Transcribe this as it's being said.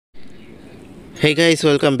Hey guys,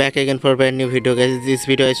 welcome back again for a brand new video. Guys, this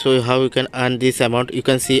video I show you how you can earn this amount. You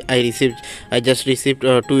can see I just received 2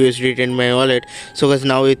 USDT in my wallet. So guys,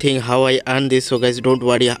 now you think how I earn this. So guys, don't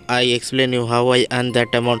worry, I explain you how I earn that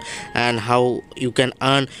amount and how you can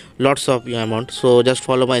earn lots of amount. So just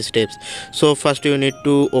follow my steps. So first you need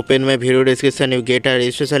to open my video description. You get a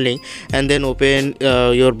registration link and then open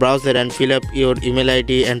your browser and fill up your email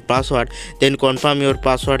ID and password. Then confirm your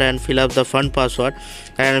password and fill up the fund password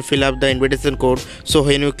and fill up the invitation code. So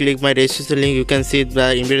when you click my registration link, you can see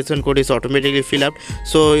the invitation code is automatically filled up,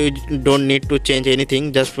 so you don't need to change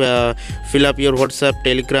anything. Just fill up your WhatsApp,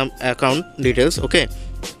 Telegram account details, okay,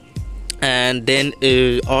 and then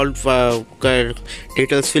all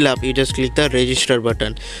details fill up. You just click the register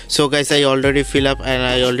button. So guys, I already fill up and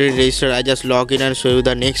I already registered. I just log in and show you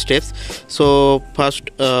the next steps. So first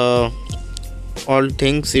all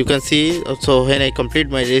things you can see. So when I complete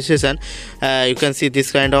my registration, you can see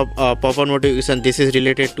this kind of pop-up notification. This is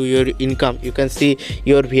related to your income. You can see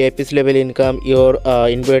your VIPs level income, your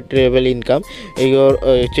invite level income, your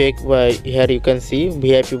check here. You can see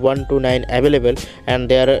VIP 1 to 9 available and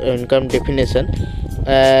their income definition,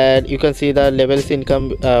 and you can see the levels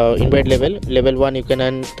income. Invite level 1 you can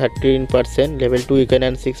earn 13%, level 2 you can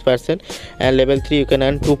earn 6%, and level 3 you can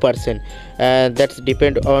earn 2%, and that's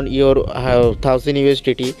depend on your 1000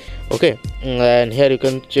 USDT, okay. And here you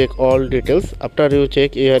can check all details. After you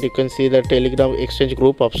check here, you can see the Telegram exchange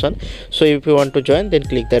group option. So if you want to join, then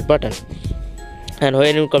click that button, and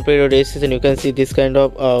when you complete your registration, you can see this kind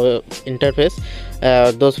of interface.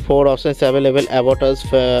 Those 4 options available: about us,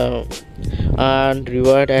 earn,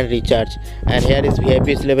 reward and recharge. And here is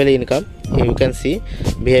VIP's level income. You can see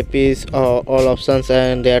VIP's all options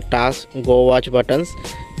and their tasks, go watch buttons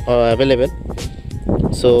are available.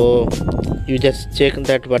 So you just check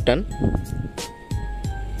that button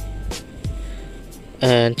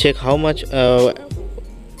and check how much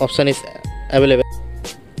option is available.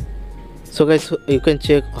 So guys, you can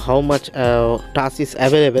check how much task is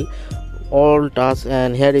available, all tasks,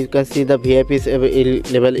 and here you can see the VIP's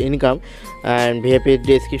level income and VIP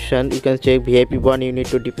description. You can check VIP 1 you need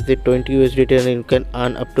to deposit 20 USDT and you can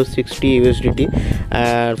earn up to 60 USDT,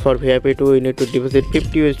 and for VIP 2 you need to deposit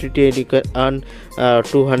 50 USDT and you can earn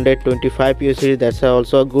 225 USDT. That's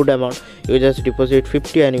also a good amount. You just deposit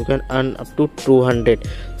 50 and you can earn up to 200.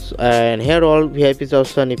 And here all VIPs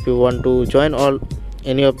option. If you want to join all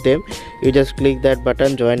any of them, you just click that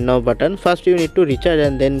button, join now button. First you need to recharge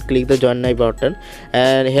and then click the join now button,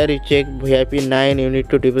 and here you check VIP 9 you need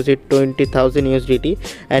to deposit 20,000 USDT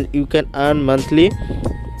and you can earn monthly.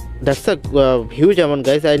 That's a huge amount,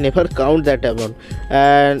 guys. I never count that amount.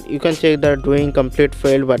 And you can check the doing complete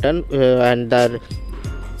failed button and the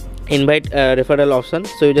invite referral option.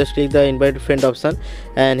 So you just click the invite friend option,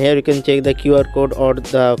 and here you can check the QR code or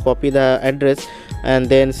the copy the address and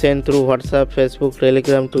then send through WhatsApp, Facebook,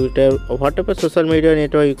 Telegram, Twitter, or whatever social media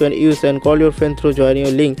network you can use, and call your friend through join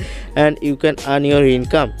your link and you can earn your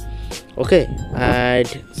income, okay. And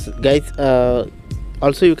guys,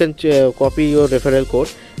 also you can copy your referral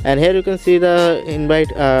code, and here you can see the invite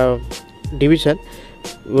division,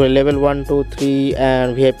 level 1 2 3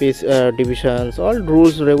 and VIP's divisions, all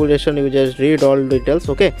rules regulation. You just read all details,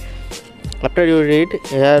 okay. After you read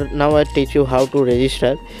here, now I teach you how to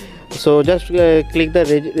register. So just click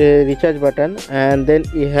the recharge button, and then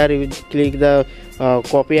here you click the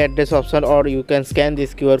copy address option, or you can scan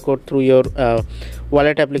this QR code through your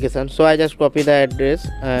wallet application. So I just copy the address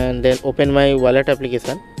and then open my wallet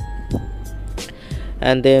application,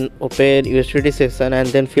 and then open USDT section and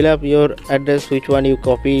then fill up your address, which one you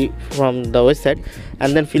copy from the website,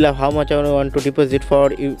 and then fill up how much I want to deposit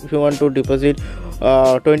for. If you want to deposit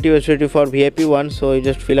 20 USDT for VIP 1, so you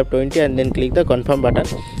just fill up 20 and then click the confirm button.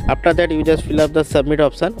 After that you just fill up the submit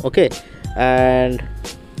option, okay. And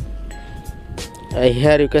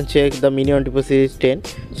here you can check the minimum deposit is 10,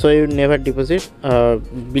 so you never deposit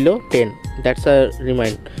below 10. That's a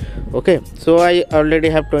remind, okay. So I already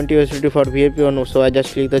have 20 USDT for VIP 1, so I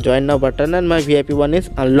just click the join now button and my VIP 1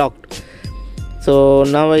 is unlocked. So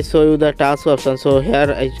now I show you the task option. So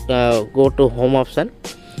here I go to home option,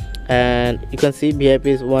 and you can see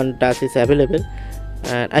VIP's 1 task is available,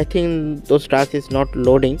 and I think those tasks is not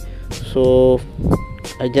loading, so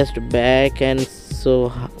I just back. And so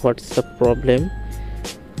what's the problem?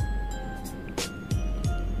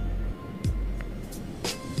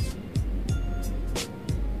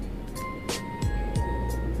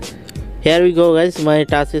 Here we go, guys. My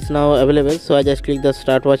task is now available, so I just click the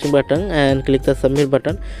start watching button and click the submit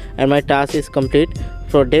button, and my task is complete.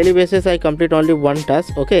 For daily basis I complete only 1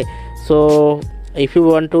 task, okay. So if you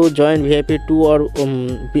want to join VIP 2 or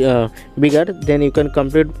bigger, then you can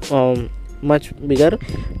complete much bigger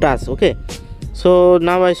task. Okay, so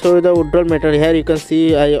now I show you the withdrawal method. Here you can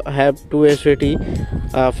see I have 2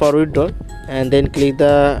 USDT for withdrawal, and then click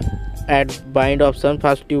the add bind option.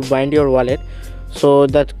 First you bind your wallet, so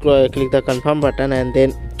that click the confirm button and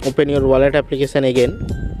then open your wallet application again,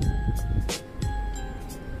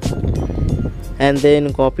 and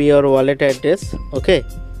then copy your wallet address. Okay,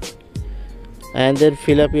 and then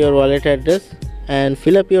fill up your wallet address and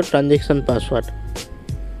fill up your transaction password.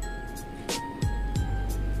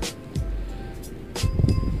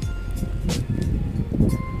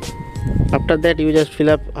 After that you just fill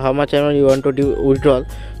up how much amount you want to do withdrawal.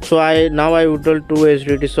 So I withdraw 2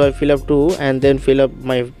 USDT, so I fill up 2 and then fill up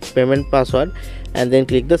my payment password and then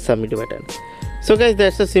click the submit button. So guys,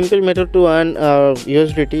 that's a simple method to earn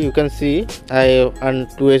USDT. You can see I earn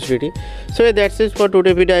 2 USDT. So yeah, that's it for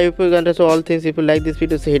today's video. I hope you understand all things. If you like this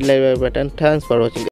video, so hit like button. Thanks for watching.